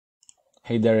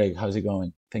Hey Derek, how's it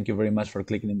going? Thank you very much for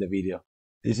clicking in the video.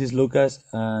 This is Lucas,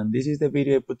 and this is the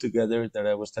video I put together that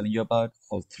I was telling you about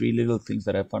of three little things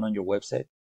that I found on your website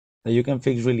that you can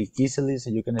fix really easily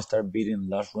so you can start beating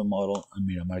Lars Remodel and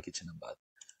Miramar Kitchen and Bath.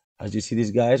 As you see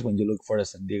these guys, when you look for a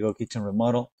San Diego kitchen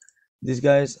remodel, these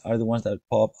guys are the ones that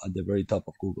pop at the very top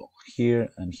of Google, here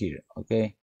and here,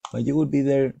 okay? But you would be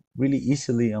there really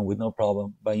easily and with no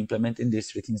problem by implementing these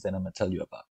three things that I'm gonna tell you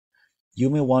about. You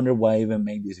may wonder why I even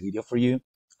make this video for you,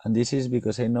 and this is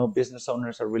because I know business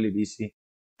owners are really busy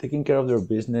taking care of their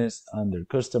business and their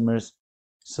customers,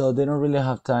 so they don't really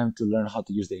have time to learn how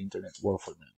to use the internet work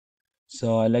for them.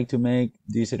 So I like to make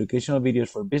these educational videos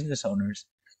for business owners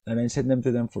and I send them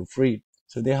to them for free,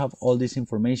 so they have all this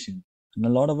information. And a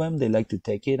lot of them, they like to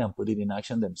take it and put it in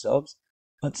action themselves,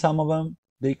 but some of them,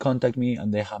 they contact me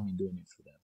and they have me doing it for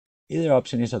them. Either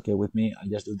option is okay with me. I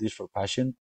just do this for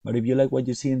passion. But if you like what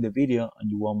you see in the video and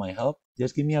you want my help,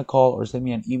 just give me a call or send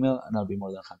me an email and I'll be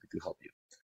more than happy to help you.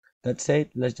 That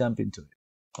said, let's jump into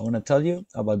it. I want to tell you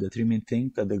about the three main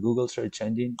things that the Google search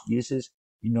engine uses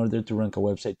in order to rank a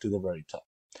website to the very top.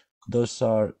 Those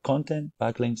are content,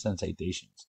 backlinks, and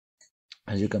citations.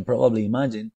 As you can probably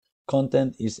imagine,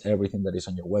 content is everything that is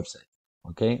on your website.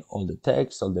 Okay, all the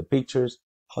text, all the pictures,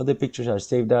 how the pictures are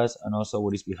saved as, and also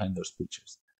what is behind those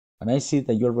pictures. And I see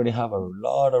that you already have a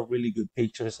lot of really good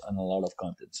pictures and a lot of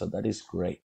content, so that is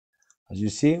great. As you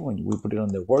see, when we put it on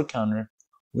the word counter,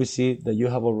 we see that you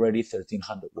have already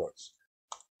 1300 words.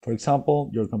 For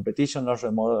example, your competition, Lars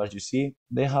Remodel, as you see,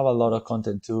 they have a lot of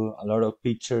content too, a lot of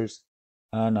pictures,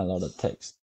 and a lot of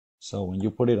text. So when you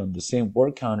put it on the same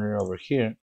word counter over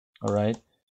here, all right,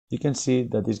 you can see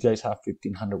that these guys have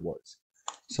 1500 words.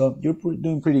 So you're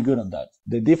doing pretty good on that.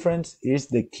 The difference is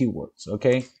the keywords,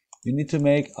 okay? You need to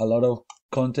make a lot of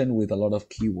content with a lot of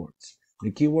keywords.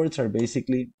 The keywords are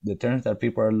basically the terms that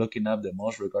people are looking up the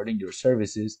most regarding your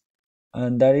services,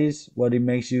 and that is what it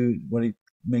makes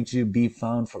you be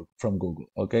found from Google,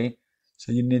 okay?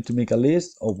 So you need to make a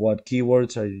list of what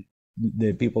keywords are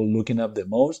the people looking up the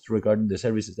most regarding the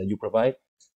services that you provide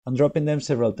and dropping them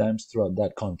several times throughout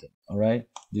that content, all right?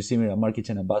 You see Miramar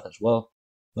Kitchen and Bath as well.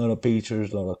 A lot of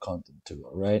pictures, a lot of content too,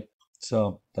 all right?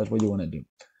 So that's what you want to do.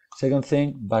 Second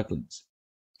thing, backlinks.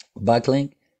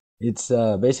 Backlink, it's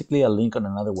basically a link on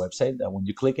another website that when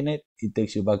you click in it, it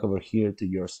takes you back over here to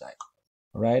your site,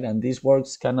 all right? And this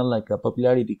works kind of like a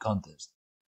popularity contest.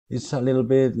 It's a little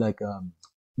bit like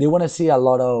they want to see a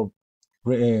lot of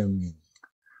um,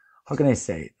 how can I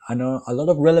say it? I know a lot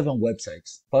of relevant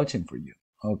websites vouching for you.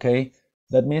 Okay,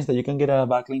 that means that you can get a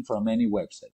backlink from any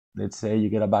website. Let's say you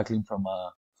get a backlink from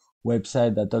a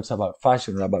website that talks about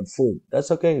fashion or about food.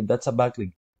 That's okay. That's a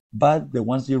backlink. But the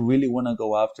ones you really want to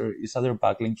go after is other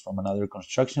backlinks from another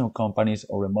construction companies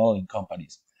or remodeling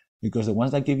companies, because the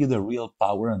ones that give you the real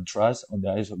power and trust on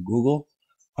the eyes of Google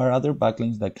are other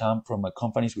backlinks that come from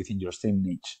companies within your same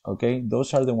niche. Okay,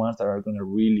 those are the ones that are going to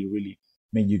really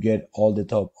make you get all the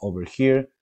top over here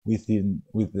with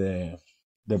the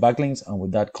backlinks and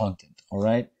with that content. All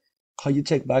right, how you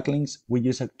check backlinks? We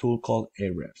use a tool called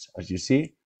Ahrefs. As you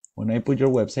see, when I put your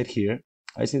website here,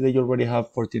 I see that you already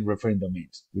have 14 referring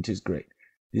domains, which is great.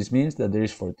 This means that there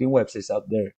is 14 websites out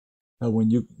there that when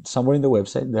you somewhere in the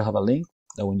website they have a link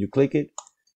that when you click it,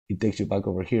 it takes you back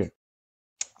over here.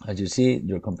 As you see,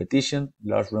 your competition,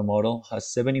 Lars Remodel,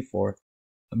 has 74,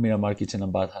 and Miramar Kitchen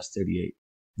and Bath has 38.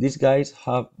 These guys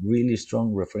have really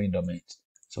strong referring domains.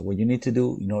 So what you need to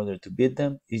do in order to beat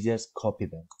them is just copy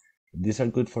them. If these are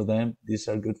good for them, these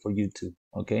are good for you too,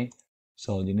 okay?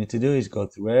 So all you need to do is go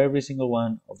through every single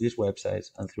one of these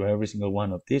websites and through every single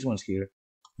one of these ones here.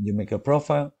 You make a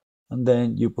profile and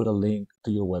then you put a link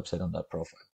to your website on that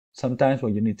profile. Sometimes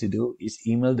what you need to do is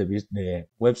email the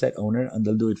website owner and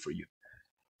they'll do it for you.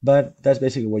 But that's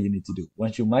basically what you need to do.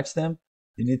 Once you match them,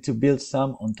 you need to build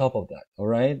some on top of that. All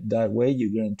right. That way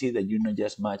you guarantee that you're not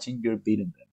just matching, you're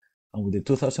beating them. And with the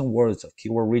 2000 words of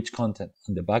keyword rich content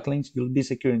and the backlinks, you'll be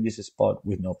securing this spot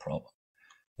with no problem.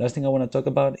 Last thing I want to talk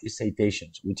about is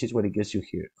citations, which is what it gets you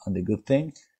here. And the good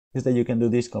thing is that you can do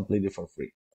this completely for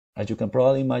free. As you can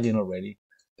probably imagine already,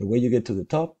 the way you get to the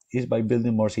top is by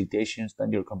building more citations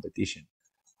than your competition.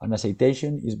 And a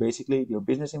citation is basically your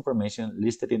business information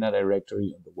listed in a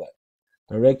directory on the web.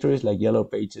 Directories like Yellow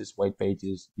Pages, White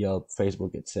Pages, Yelp,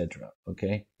 Facebook, etc.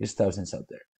 Okay, it's thousands out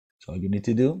there. So all you need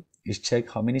to do is check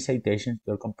how many citations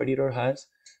your competitor has,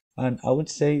 and I would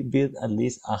say build at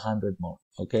least 100 more.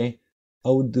 Okay, I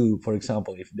would do, for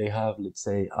example, if they have, let's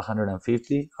say,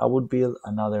 150, I would build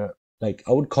another, like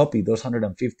I would copy those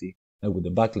 150 like with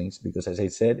the backlinks, because as I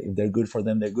said, if they're good for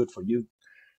them, they're good for you.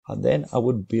 And then I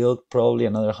would build probably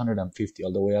another 150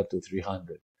 all the way up to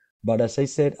 300. But as I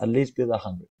said, at least build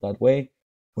 100. That way,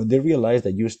 when they realize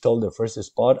that you stole the first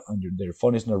spot and their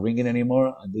phone is not ringing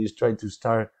anymore, and they try to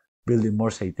start building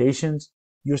more citations,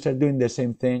 you start doing the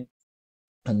same thing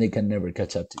and they can never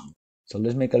catch up to you. So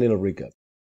let's make a little recap.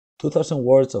 2000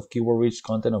 words of keyword-rich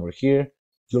content over here.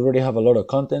 You already have a lot of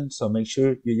content, so make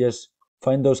sure you just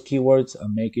find those keywords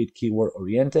and make it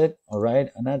keyword-oriented, all right?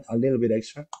 And add a little bit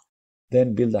extra.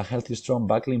 Then build a healthy, strong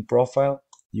backlink profile.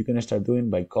 You can start doing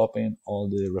by copying all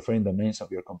the referring domains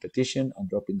of your competition and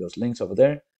dropping those links over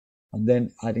there, and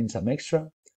then adding some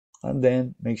extra. And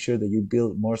then make sure that you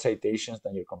build more citations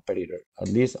than your competitor, at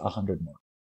least 100 more.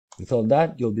 With all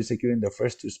that, you'll be securing the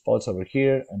first 2 spots over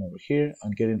here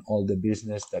and getting all the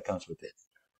business that comes with it.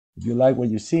 If you like what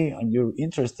you see and you're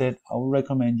interested, I would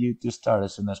recommend you to start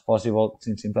as soon as possible,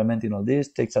 since implementing all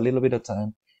this takes a little bit of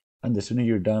time, and the sooner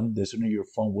you're done, the sooner your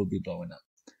phone will be blowing up.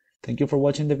 Thank you for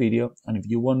watching the video, and if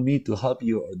you want me to help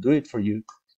you or do it for you,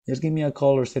 just give me a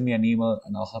call or send me an email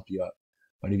and I'll help you out.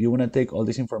 But if you want to take all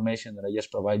this information that I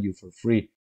just provide you for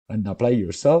free and apply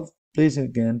yourself, please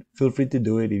again, feel free to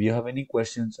do it. If you have any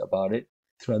questions about it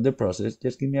throughout the process,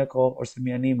 just give me a call or send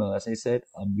me an email. As I said,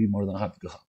 I'll be more than happy to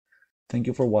help. Thank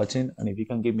you for watching, and if you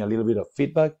can give me a little bit of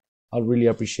feedback, I'll really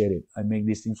appreciate it. I make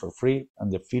these things for free,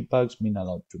 and the feedbacks mean a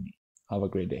lot to me. Have a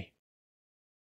great day.